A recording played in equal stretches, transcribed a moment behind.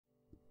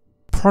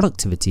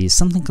Productivity is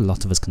something a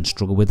lot of us can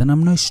struggle with, and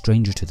I'm no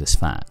stranger to this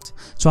fact,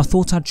 so I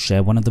thought I'd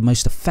share one of the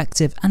most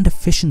effective and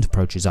efficient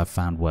approaches I've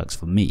found works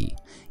for me,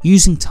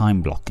 using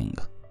time blocking.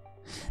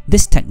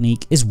 This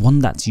technique is one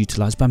that's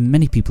utilised by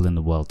many people in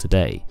the world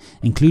today,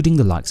 including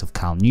the likes of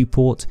Cal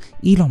Newport,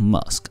 Elon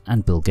Musk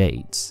and Bill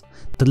Gates,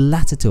 the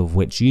latter two of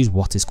which use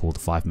what is called the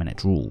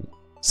 5-minute rule,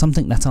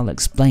 something that I'll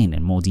explain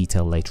in more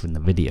detail later in the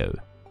video.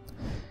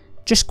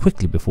 Just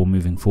quickly before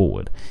moving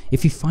forward,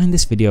 if you find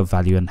this video of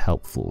value and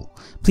helpful,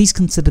 please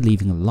consider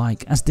leaving a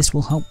like, as this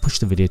will help push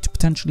the video to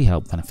potentially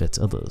help benefit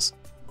others.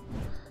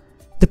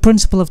 The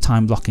principle of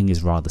time blocking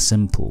is rather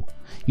simple.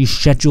 You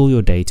schedule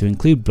your day to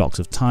include blocks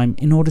of time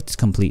in order to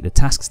complete the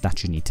tasks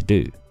that you need to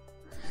do.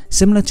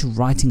 Similar to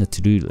writing a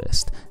to-do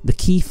list, the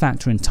key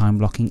factor in time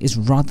blocking is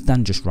rather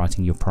than just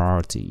writing your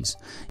priorities,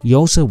 you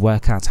also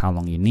work out how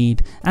long you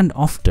need and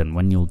often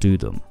when you'll do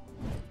them.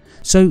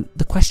 So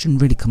the question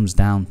really comes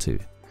down to,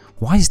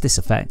 why is this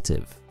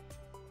effective?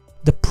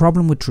 The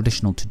problem with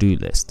traditional to-do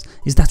lists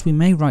is that we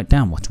may write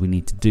down what we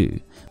need to do,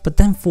 but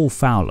then fall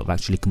foul of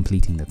actually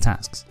completing the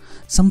tasks,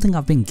 something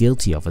I've been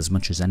guilty of as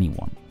much as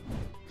anyone.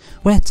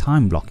 Where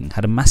time blocking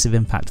had a massive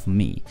impact for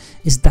me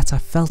is that I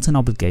felt an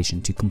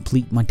obligation to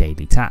complete my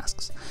daily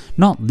tasks,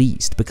 not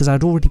least because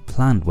I'd already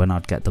planned when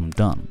I'd get them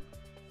done.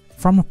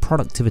 From a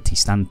productivity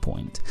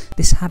standpoint,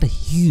 this had a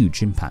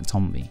huge impact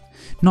on me,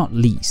 not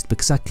least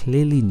because I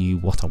clearly knew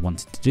what I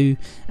wanted to do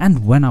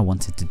and when I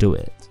wanted to do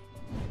it.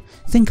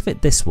 Think of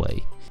it this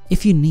way,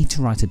 if you need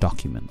to write a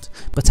document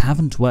but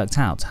haven't worked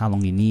out how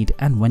long you need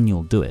and when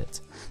you'll do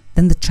it,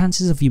 then the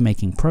chances of you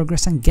making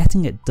progress and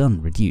getting it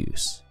done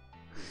reduce.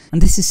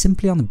 And this is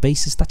simply on the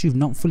basis that you've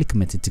not fully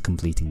committed to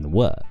completing the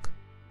work.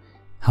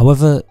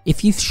 However,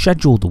 if you've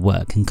scheduled the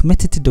work and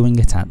committed to doing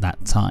it at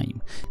that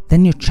time,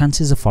 then your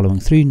chances of following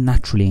through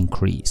naturally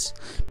increase,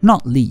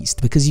 not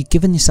least because you've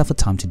given yourself a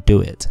time to do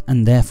it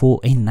and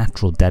therefore a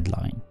natural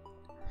deadline.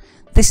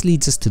 This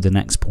leads us to the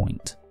next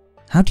point.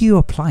 How do you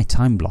apply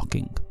time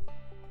blocking?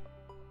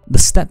 The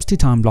steps to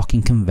time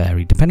blocking can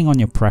vary depending on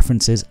your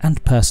preferences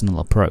and personal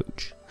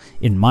approach.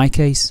 In my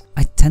case,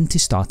 I tend to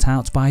start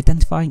out by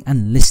identifying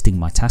and listing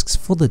my tasks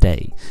for the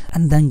day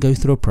and then go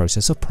through a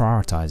process of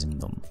prioritizing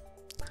them.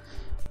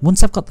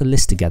 Once I've got the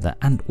list together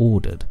and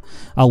ordered,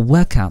 I'll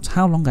work out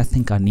how long I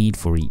think I need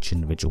for each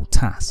individual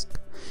task,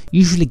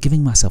 usually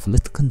giving myself a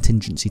little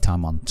contingency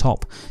time on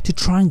top to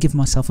try and give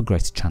myself a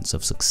greater chance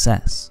of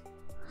success.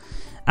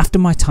 After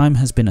my time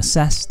has been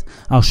assessed,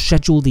 I'll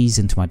schedule these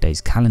into my day's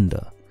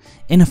calendar,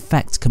 in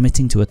effect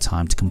committing to a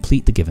time to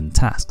complete the given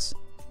tasks.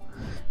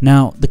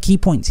 Now, the key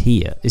point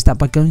here is that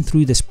by going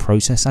through this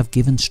process I've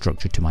given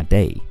structure to my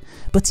day,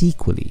 but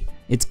equally,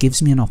 it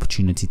gives me an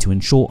opportunity to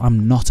ensure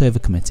I'm not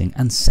overcommitting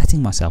and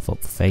setting myself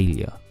up for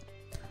failure.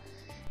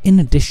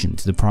 In addition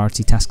to the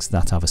priority tasks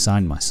that I've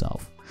assigned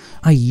myself,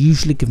 I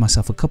usually give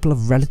myself a couple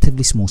of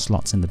relatively small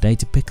slots in the day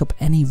to pick up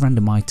any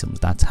random items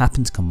that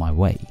happen to come my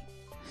way.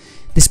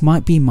 This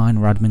might be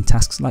minor admin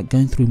tasks like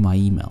going through my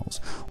emails,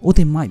 or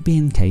they might be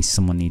in case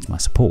someone needs my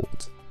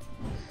support.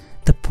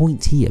 The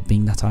point here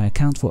being that I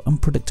account for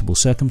unpredictable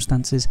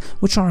circumstances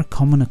which are a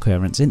common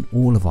occurrence in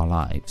all of our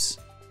lives.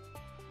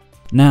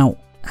 Now,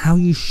 how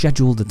you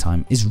schedule the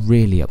time is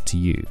really up to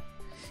you.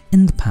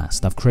 In the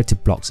past, I've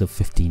created blocks of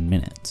 15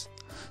 minutes,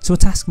 so a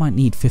task might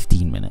need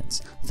 15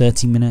 minutes,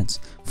 30 minutes,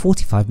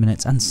 45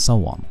 minutes and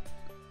so on.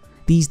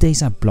 These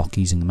days I block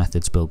using the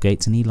methods Bill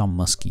Gates and Elon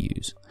Musk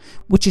use,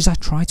 which is I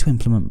try to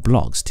implement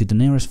blocks to the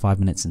nearest 5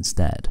 minutes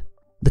instead.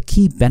 The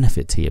key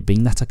benefit here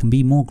being that I can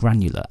be more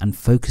granular and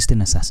focused in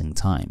assessing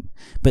time,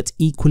 but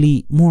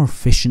equally more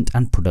efficient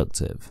and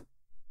productive.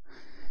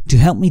 To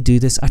help me do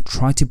this, I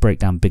try to break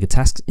down bigger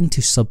tasks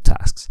into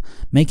subtasks,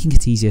 making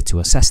it easier to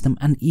assess them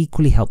and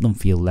equally help them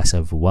feel less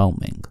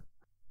overwhelming.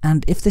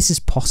 And if this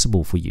is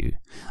possible for you,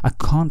 I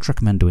can't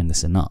recommend doing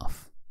this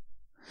enough.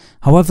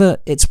 However,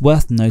 it's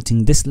worth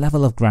noting this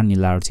level of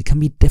granularity can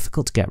be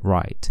difficult to get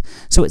right,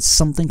 so it's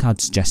something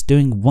I'd suggest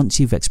doing once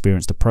you've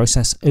experienced the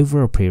process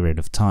over a period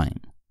of time.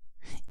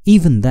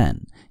 Even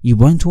then, you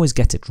won't always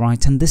get it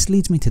right, and this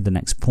leads me to the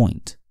next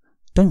point.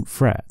 Don't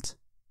fret.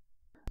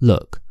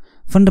 Look,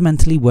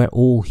 fundamentally we're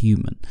all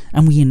human,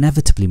 and we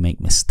inevitably make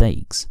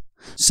mistakes,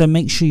 so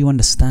make sure you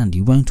understand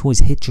you won't always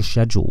hit your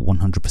schedule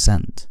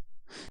 100%.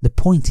 The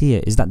point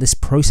here is that this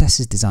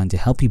process is designed to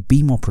help you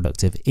be more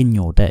productive in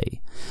your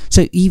day,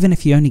 so even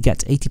if you only get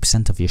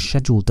 80% of your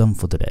schedule done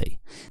for the day,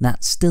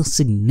 that's still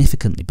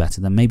significantly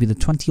better than maybe the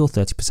 20 or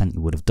 30%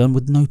 you would have done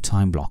with no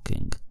time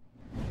blocking.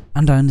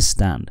 And I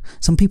understand,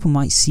 some people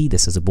might see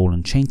this as a ball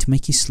and chain to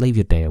make you slave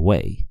your day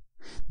away.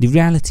 The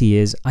reality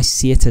is, I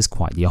see it as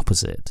quite the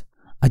opposite.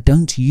 I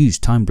don't use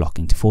time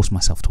blocking to force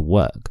myself to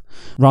work.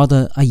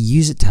 Rather, I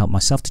use it to help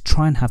myself to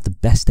try and have the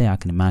best day I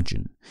can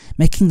imagine,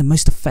 making the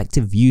most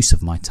effective use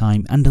of my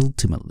time and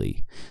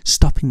ultimately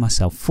stopping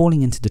myself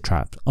falling into the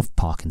trap of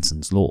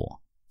Parkinson's law.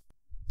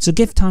 So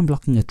give time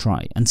blocking a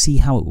try and see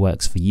how it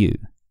works for you.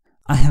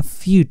 I have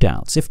few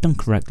doubts if done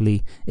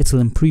correctly, it'll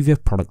improve your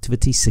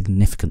productivity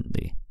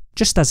significantly,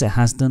 just as it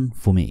has done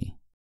for me.